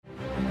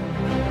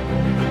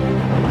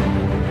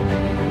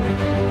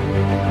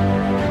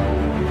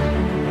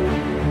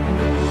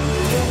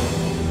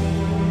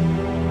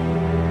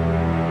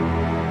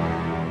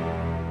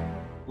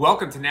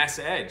Welcome to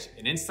NASA Edge,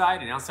 an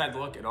inside and outside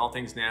look at all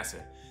things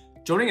NASA.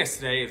 Joining us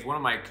today is one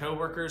of my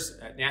co-workers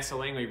at NASA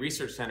Langley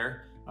Research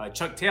Center,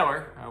 Chuck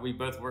Taylor. We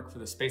both work for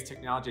the Space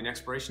Technology and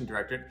Exploration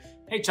Directorate.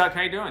 Hey Chuck,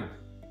 how you doing?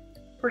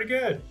 Pretty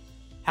good.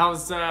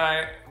 How's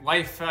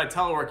life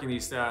teleworking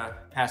these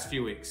past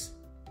few weeks?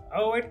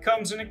 Oh, it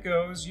comes and it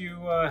goes. You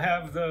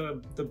have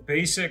the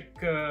basic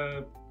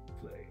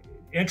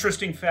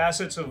interesting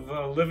facets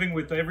of living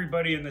with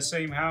everybody in the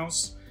same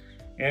house,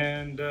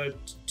 and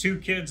two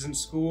kids in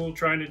school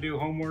trying to do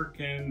homework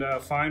and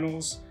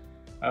finals,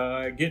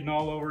 getting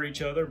all over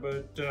each other.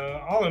 But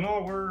all in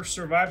all, we're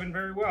surviving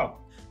very well.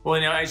 Well,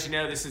 as you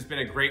know, this has been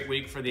a great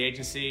week for the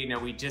agency.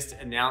 We just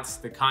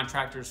announced the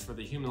contractors for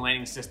the human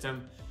landing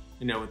system,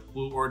 with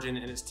Blue Origin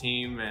and its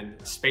team, and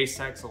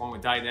SpaceX along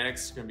with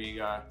Dynetics are going to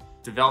be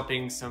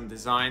developing some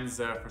designs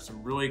for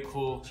some really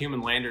cool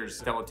human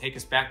landers that will take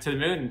us back to the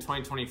moon in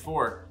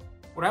 2024.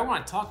 What I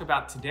want to talk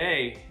about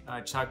today,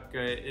 Chuck,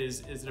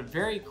 is a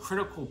very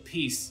critical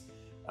piece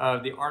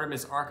of the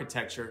Artemis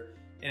architecture,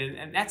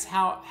 and that's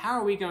how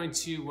are we going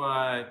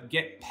to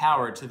get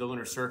power to the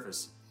lunar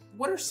surface?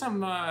 What are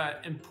some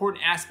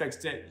important aspects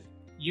that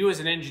you as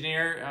an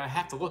engineer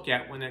have to look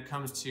at when it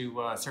comes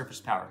to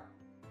surface power?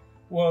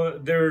 Well,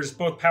 there's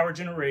both power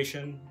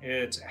generation.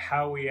 It's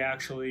how we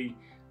actually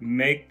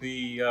make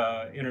the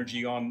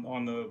energy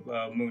on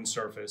the moon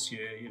surface.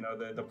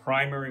 The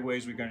primary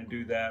ways we're going to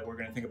do that, we're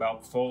going to think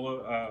about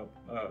solar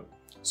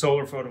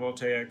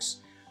photovoltaics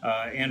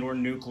and or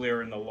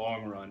nuclear in the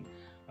long run.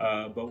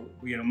 But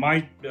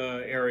my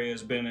area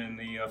has been in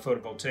the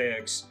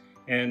photovoltaics,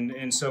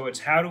 and so it's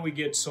how do we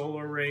get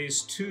solar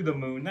arrays to the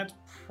moon? That's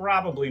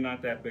probably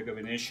not that big of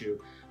an issue,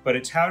 but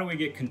it's how do we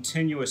get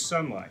continuous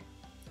sunlight?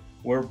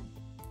 We're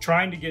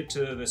trying to get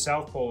to the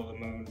south pole of the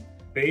moon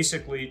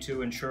basically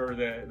to ensure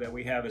that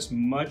we have as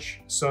much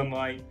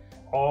sunlight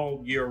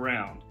all year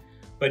round.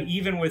 But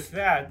even with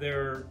that,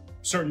 there are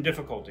certain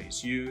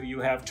difficulties. You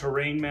have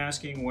terrain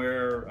masking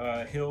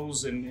where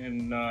hills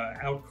and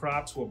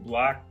outcrops will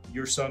block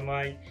your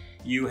sunlight.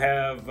 You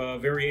have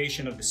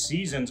variation of the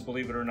seasons,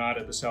 believe it or not,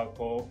 at the South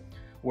Pole,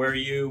 where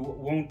you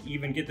won't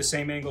even get the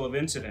same angle of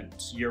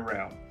incidence year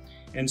round.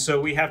 And so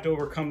we have to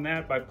overcome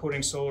that by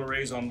putting solar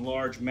arrays on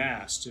large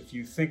masts. If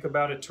you think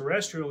about it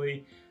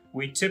terrestrially,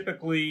 we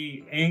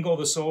typically angle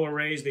the solar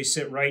arrays. They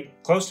sit right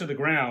close to the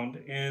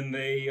ground, and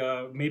they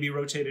may be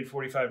rotated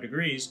 45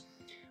 degrees.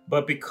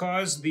 But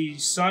because the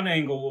sun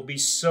angle will be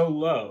so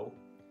low,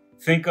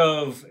 think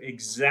of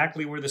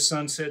exactly where the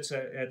sun sits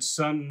at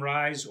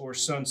sunrise or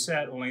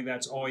sunset, only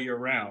that's all year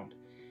round.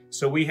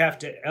 So we have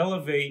to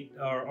elevate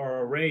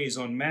our arrays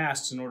on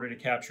masts in order to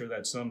capture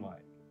that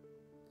sunlight.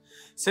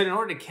 So in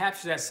order to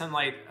capture that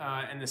sunlight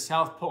in the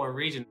South Polar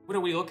region, what are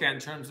we looking at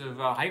in terms of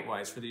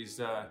height-wise for these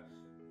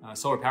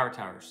solar power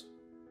towers?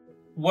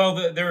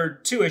 Well, there are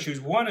two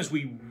issues. One is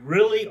we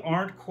really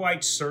aren't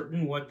quite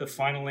certain what the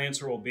final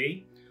answer will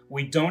be.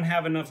 We don't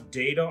have enough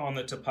data on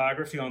the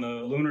topography on the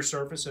lunar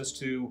surface as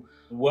to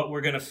what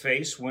we're going to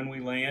face when we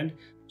land.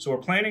 So we're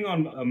planning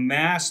on a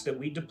mast that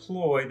we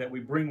deploy, that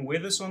we bring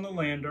with us on the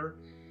lander,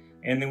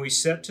 and then we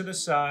set to the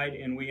side,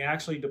 and we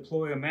actually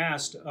deploy a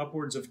mast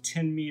upwards of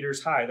 10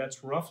 meters high.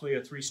 That's roughly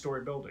a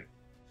 3-story building.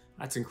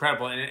 That's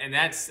incredible, and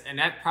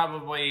that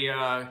probably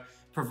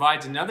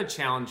provides another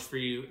challenge for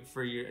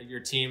your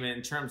team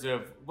in terms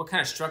of what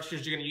kind of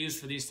structures you're going to use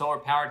for these solar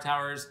power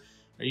towers.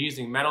 Are you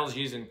using metals,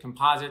 using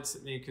composites?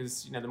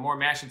 Because the more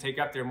mass you take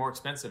up, the more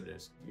expensive it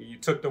is. You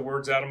took the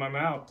words out of my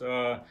mouth.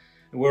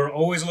 We're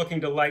always looking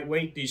to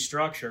lightweight these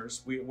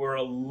structures. We're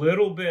a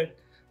little bit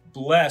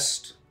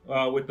blessed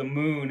with the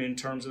moon in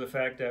terms of the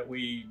fact that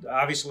we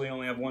obviously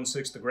only have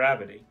 1/6 the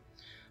gravity,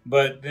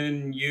 but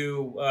then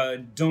you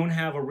don't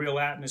have a real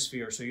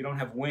atmosphere, so you don't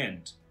have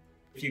wind.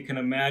 If you can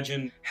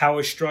imagine how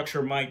a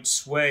structure might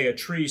sway, a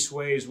tree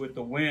sways with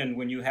the wind.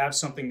 When you have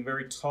something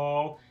very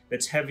tall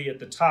that's heavy at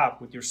the top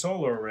with your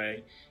solar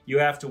array, you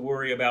have to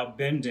worry about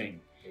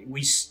bending.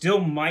 We still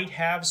might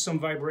have some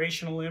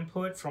vibrational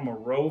input from a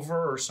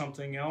rover or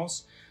something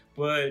else,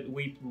 but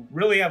we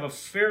really have a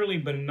fairly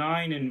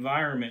benign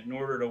environment in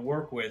order to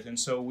work with, and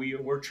so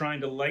we're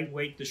trying to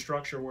lightweight the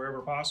structure wherever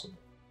possible.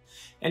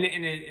 And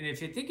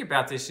if you think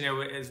about this,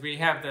 as we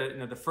have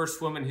the first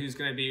woman who's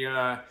going to be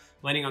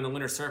landing on the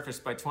lunar surface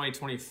by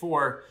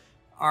 2024,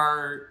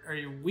 are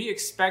we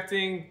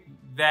expecting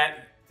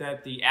that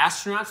the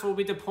astronauts will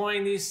be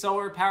deploying these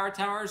solar power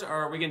towers, or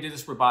are we going to do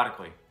this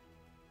robotically?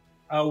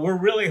 We're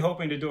really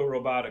hoping to do it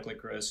robotically,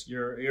 Chris.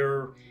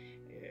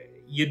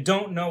 You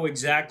don't know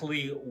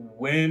exactly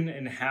when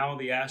and how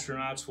the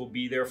astronauts will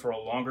be there for a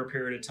longer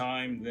period of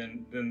time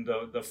than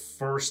the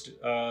first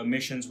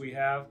missions we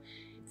have.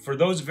 For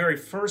those very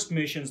first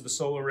missions, the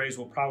solar arrays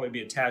will probably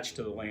be attached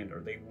to the lander.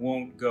 They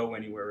won't go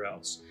anywhere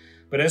else.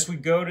 But as we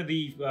go to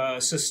the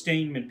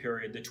sustainment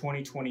period, the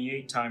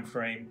 2028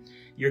 timeframe,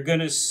 you're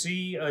going to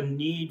see a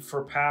need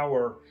for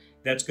power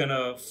that's going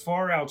to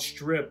far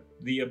outstrip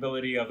the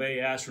ability of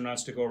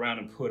astronauts to go around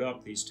and put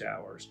up these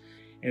towers.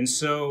 And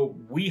so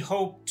we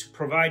hope to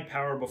provide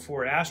power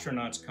before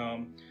astronauts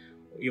come,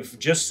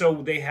 just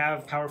so they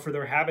have power for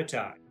their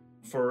habitat.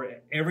 for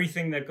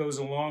everything that goes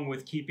along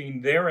with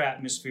keeping their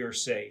atmosphere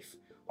safe.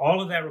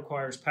 All of that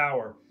requires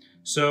power.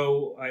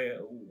 So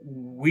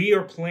we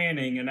are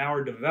planning in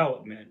our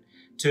development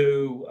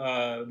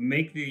to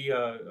make the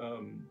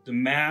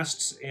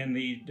masts and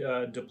the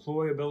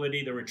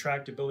deployability, the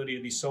retractability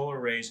of these solar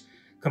arrays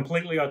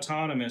completely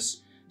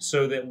autonomous,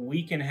 so that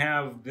we can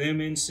have them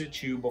in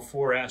situ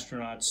before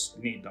astronauts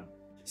need them.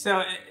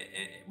 So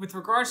with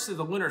regards to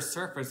the lunar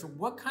surface,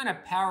 what kind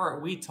of power are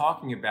we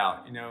talking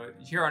about?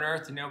 Here on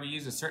Earth, we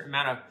use a certain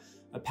amount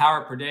of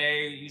power per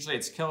day. Usually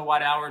it's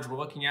kilowatt hours we're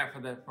looking at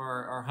for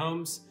our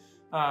homes.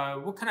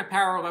 What kind of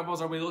power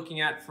levels are we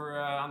looking at for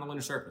on the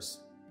lunar surface?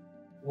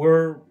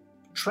 We're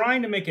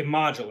trying to make it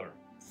modular,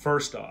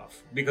 first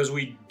off, because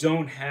we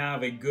don't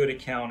have a good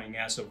accounting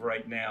as of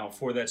right now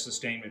for that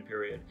sustainment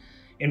period.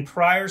 In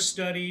prior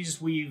studies,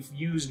 we've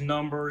used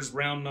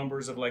round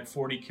numbers of like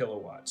 40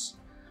 kilowatts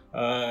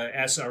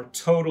as our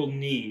total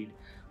need.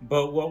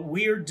 But what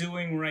we're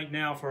doing right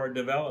now for our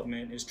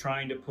development is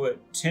trying to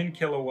put 10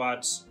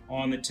 kilowatts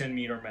on the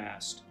 10-meter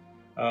mast.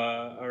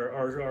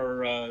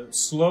 Our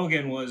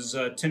slogan was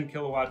 10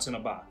 kilowatts in a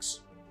box.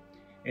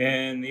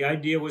 And the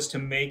idea was to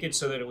make it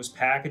so that it was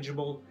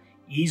packageable,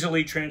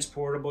 easily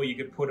transportable. You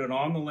could put it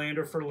on the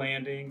lander for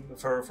landing,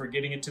 for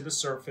getting it to the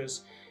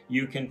surface.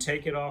 You can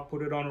take it off,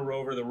 put it on a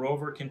rover. The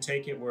rover can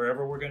take it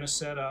wherever we're going to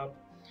set up.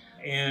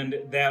 And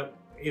that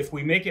if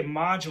we make it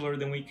modular,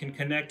 then we can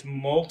connect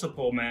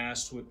multiple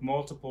masts with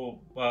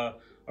multiple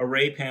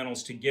array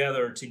panels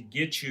together to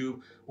get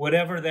you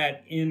whatever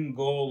that end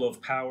goal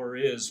of power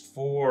is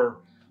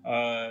for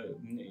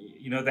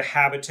the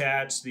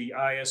habitats, the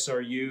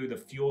ISRU, the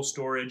fuel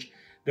storage.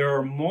 There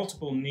are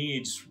multiple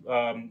needs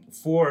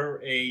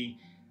for a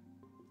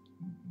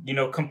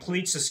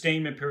complete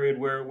sustainment period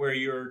where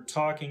you're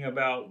talking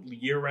about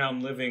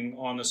year-round living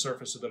on the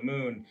surface of the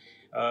moon.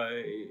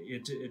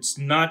 It's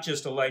not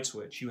just a light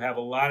switch. You have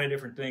a lot of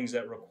different things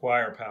that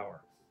require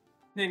power.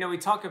 We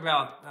talk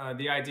about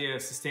the idea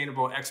of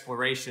sustainable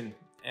exploration,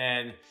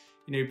 and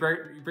you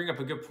bring up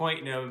a good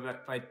point.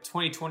 By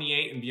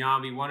 2028 and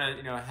beyond, we want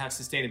to have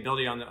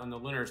sustainability on the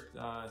lunar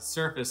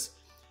surface.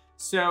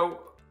 So,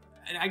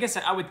 and I guess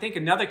I would think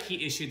another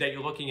key issue that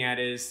you're looking at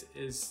is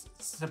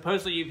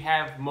supposedly you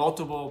have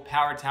multiple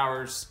power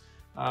towers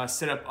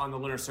set up on the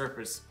lunar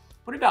surface.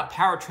 What about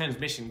power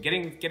transmission?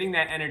 Getting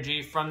that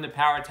energy from the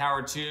power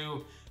tower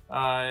to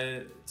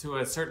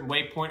a certain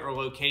waypoint or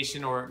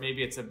location, or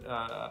maybe it's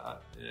a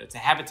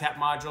habitat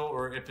module,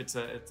 or if it's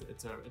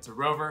a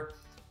rover.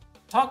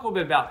 Talk a little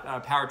bit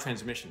about power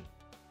transmission.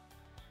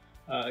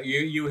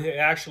 You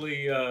actually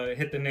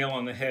hit the nail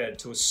on the head.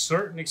 To a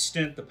certain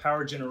extent, the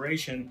power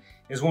generation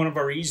is one of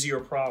our easier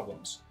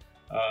problems.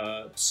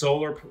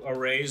 Solar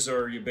arrays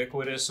are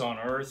ubiquitous on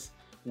Earth.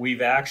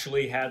 We've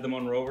actually had them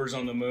on rovers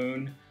on the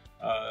moon.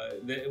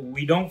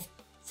 We don't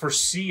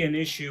foresee an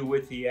issue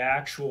with the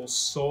actual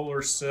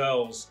solar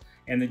cells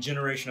and the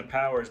generation of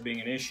power as being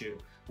an issue.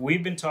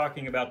 We've been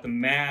talking about the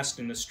mast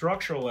and the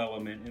structural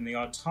element and the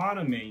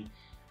autonomy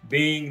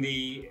being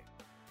the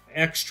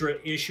extra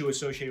issue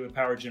associated with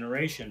power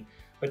generation.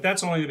 But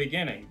that's only the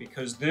beginning,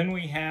 because then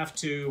we have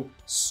to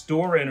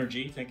store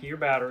energy, think of your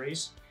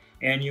batteries,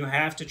 and you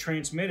have to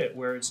transmit it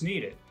where it's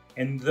needed.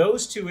 And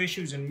those two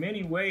issues in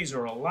many ways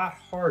are a lot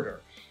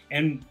harder.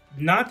 And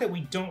not that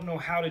we don't know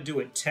how to do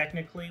it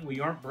technically,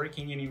 we aren't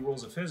breaking any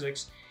rules of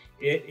physics.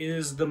 It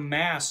is the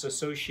mass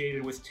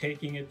associated with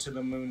taking it to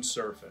the moon's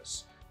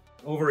surface.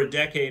 Over a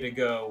decade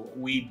ago,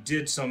 we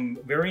did some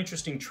very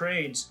interesting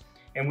trades,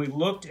 and we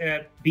looked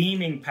at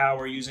beaming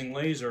power using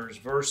lasers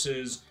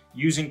versus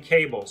using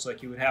cables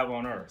like you would have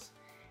on Earth.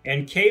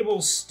 And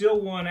cables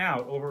still won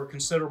out over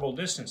considerable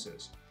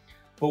distances.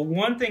 But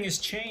one thing has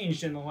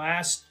changed in the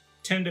last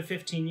 10 to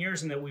 15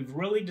 years, in that we've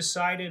really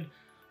decided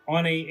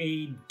on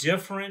a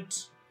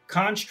different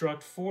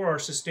construct for our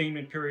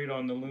sustainment period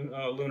on the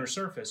lunar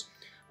surface.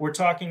 We're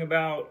talking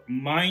about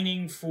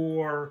mining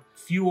for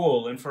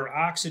fuel and for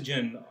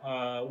oxygen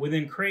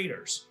within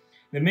craters.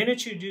 The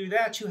minute you do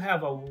that, you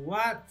have a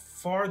lot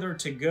farther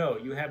to go.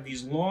 You have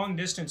these long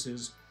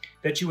distances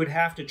that you would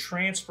have to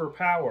transfer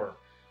power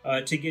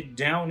to get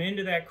down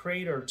into that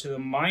crater, to the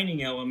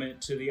mining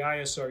element, to the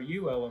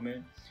ISRU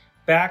element,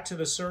 back to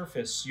the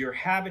surface. Your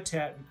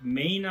habitat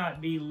may not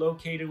be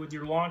located with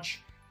your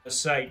launch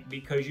site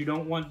because you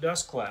don't want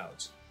dust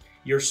clouds.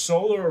 Your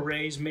solar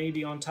arrays may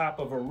be on top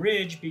of a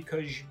ridge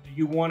because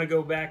you want to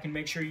go back and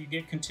make sure you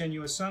get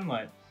continuous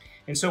sunlight.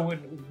 And so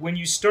when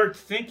you start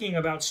thinking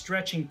about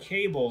stretching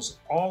cables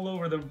all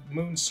over the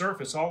moon's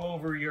surface, all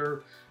over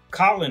your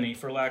colony,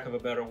 for lack of a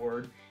better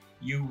word,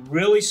 you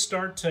really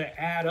start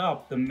to add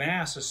up the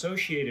mass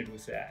associated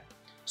with that.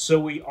 So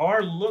we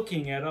are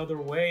looking at other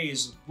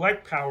ways,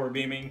 like power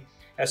beaming,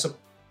 as a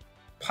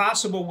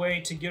possible way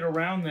to get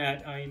around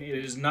that. I mean,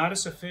 it is not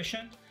as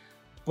efficient,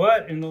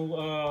 but in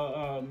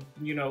the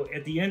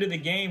at the end of the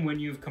game, when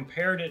you've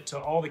compared it to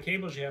all the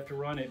cables you have to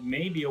run, it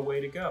may be a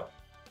way to go.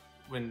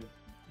 When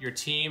your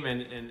team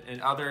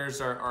and others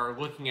are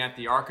looking at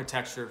the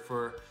architecture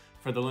for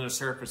the lunar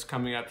surface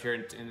coming up here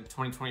in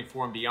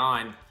 2024 and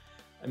beyond,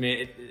 I mean,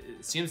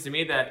 it seems to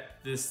me that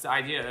this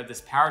idea of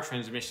this power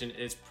transmission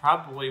is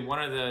probably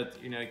one of the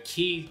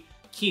key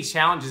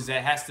challenges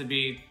that has to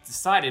be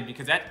decided,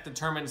 because that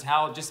determines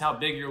how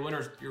big your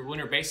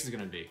lunar base is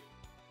going to be.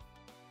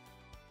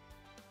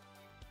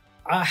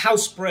 How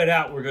spread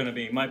out we're going to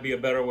be might be a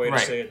better way to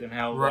say it than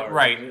how large.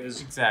 Right, it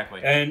is.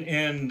 Exactly.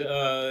 And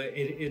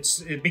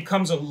it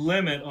becomes a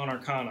limit on our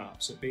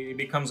ConOps. It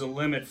becomes a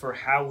limit for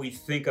how we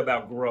think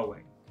about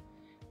growing.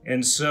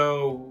 And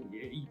so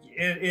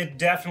it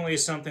definitely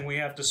is something we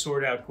have to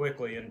sort out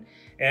quickly.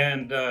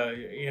 And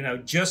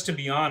just to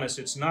be honest,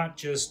 it's not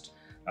just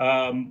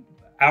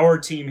our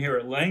team here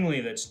at Langley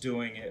that's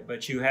doing it,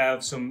 but you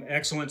have some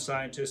excellent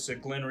scientists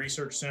at Glenn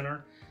Research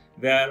Center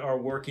that are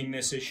working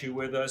this issue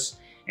with us.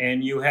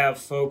 And you have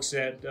folks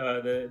at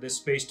the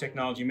Space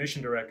Technology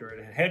Mission Directorate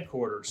at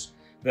headquarters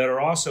that are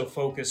also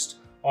focused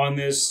on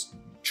this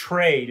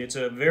trade. It's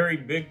a very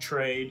big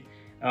trade,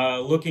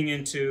 looking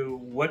into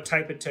what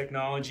type of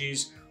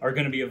technologies are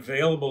going to be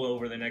available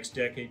over the next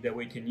decade that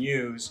we can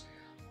use,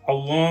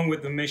 along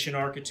with the mission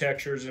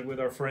architectures and with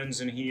our friends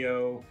in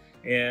HEO,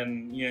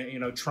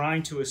 and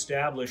trying to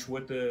establish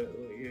what the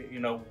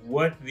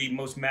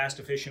most mass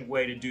efficient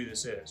way to do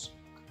this is.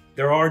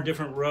 There are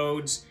different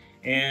roads.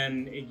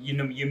 And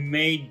you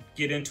may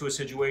get into a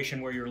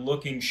situation where you're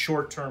looking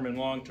short term and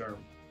long term.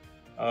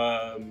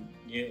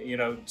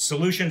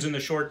 Solutions in the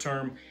short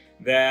term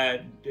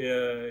that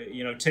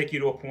take you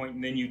to a point,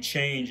 and then you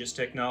change as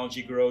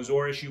technology grows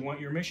or as you want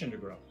your mission to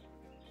grow.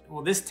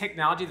 Well, this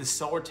technology, the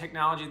solar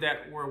technology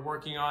that we're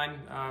working on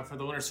for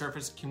the lunar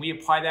surface, can we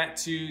apply that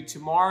to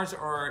Mars,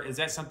 or is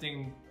that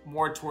something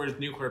more towards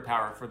nuclear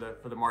power for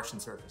the Martian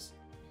surface?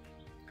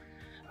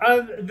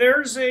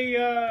 There's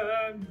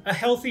a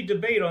healthy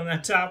debate on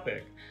that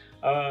topic.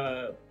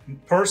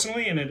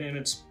 Personally, and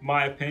it's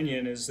my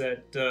opinion, is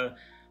that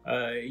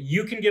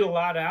you can get a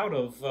lot out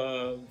of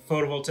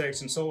photovoltaics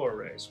and solar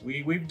arrays.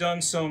 We've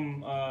done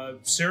some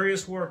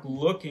serious work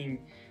looking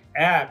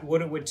at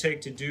what it would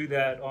take to do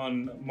that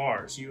on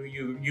Mars.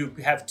 You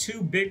have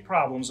two big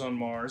problems on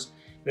Mars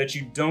that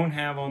you don't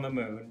have on the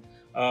moon.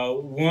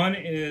 One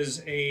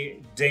is a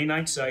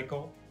day-night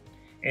cycle.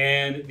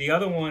 And the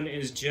other one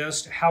is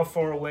just how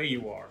far away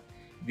you are.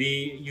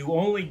 You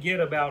only get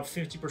about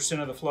 50%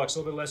 of the flux, a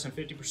little bit less than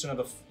 50%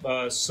 of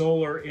the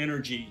solar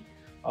energy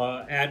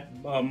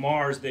at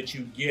Mars that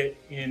you get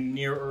in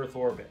near Earth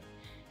orbit.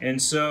 And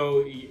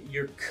so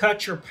you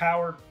cut your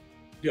power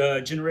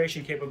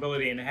generation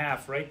capability in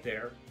half right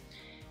there.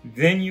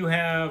 Then you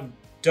have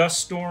dust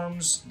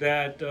storms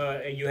that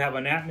you have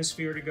an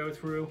atmosphere to go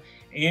through,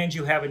 and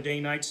you have a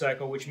day-night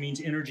cycle, which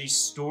means energy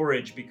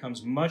storage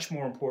becomes much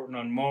more important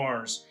on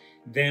Mars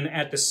than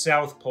at the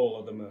south pole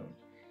of the moon.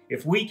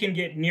 If we can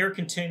get near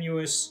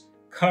continuous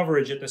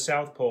coverage at the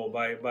south pole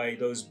by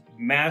those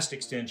mast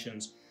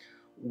extensions,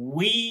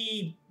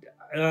 we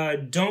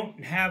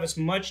don't have as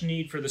much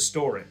need for the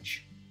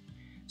storage.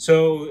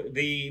 So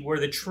where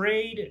the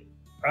trade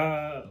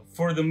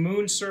for the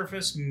moon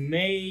surface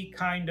may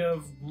kind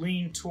of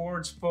lean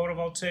towards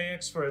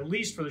photovoltaics, for at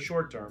least for the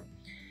short term.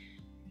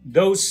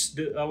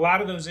 A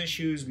lot of those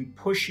issues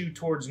push you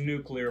towards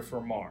nuclear for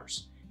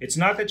Mars. It's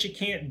not that you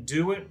can't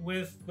do it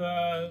with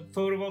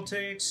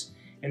photovoltaics,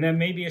 and that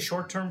may be a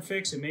short-term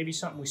fix. It may be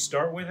something we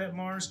start with at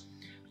Mars,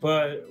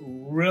 but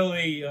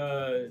really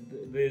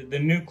the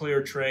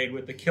nuclear trade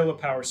with the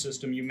kilopower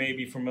system you may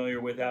be familiar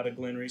with out of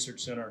Glenn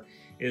Research Center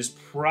is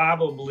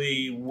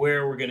probably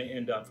where we're going to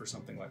end up for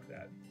something like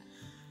that.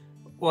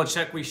 Well,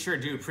 Chuck, we sure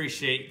do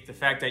appreciate the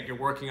fact that you're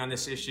working on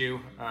this issue.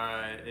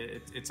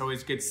 It's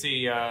always good to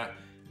see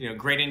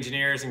great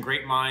engineers and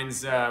great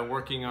minds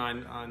working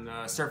on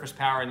surface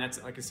power, and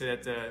that's, like I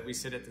said, we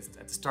said at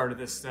the start of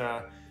this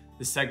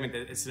segment,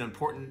 that it's an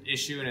important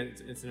issue and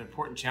it's an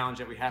important challenge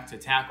that we have to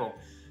tackle.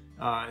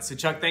 So,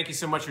 Chuck, thank you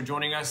so much for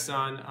joining us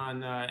on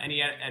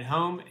NE at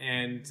Home,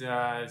 and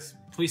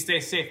please stay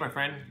safe, my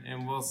friend,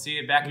 and we'll see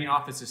you back in the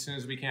office as soon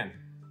as we can.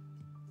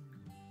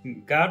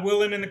 God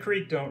willing and the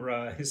creek don't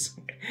rise.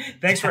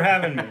 Thanks for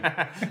having me.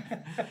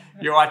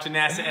 You're watching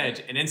NASA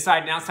Edge, an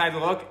inside and outside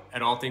look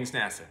at all things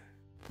NASA.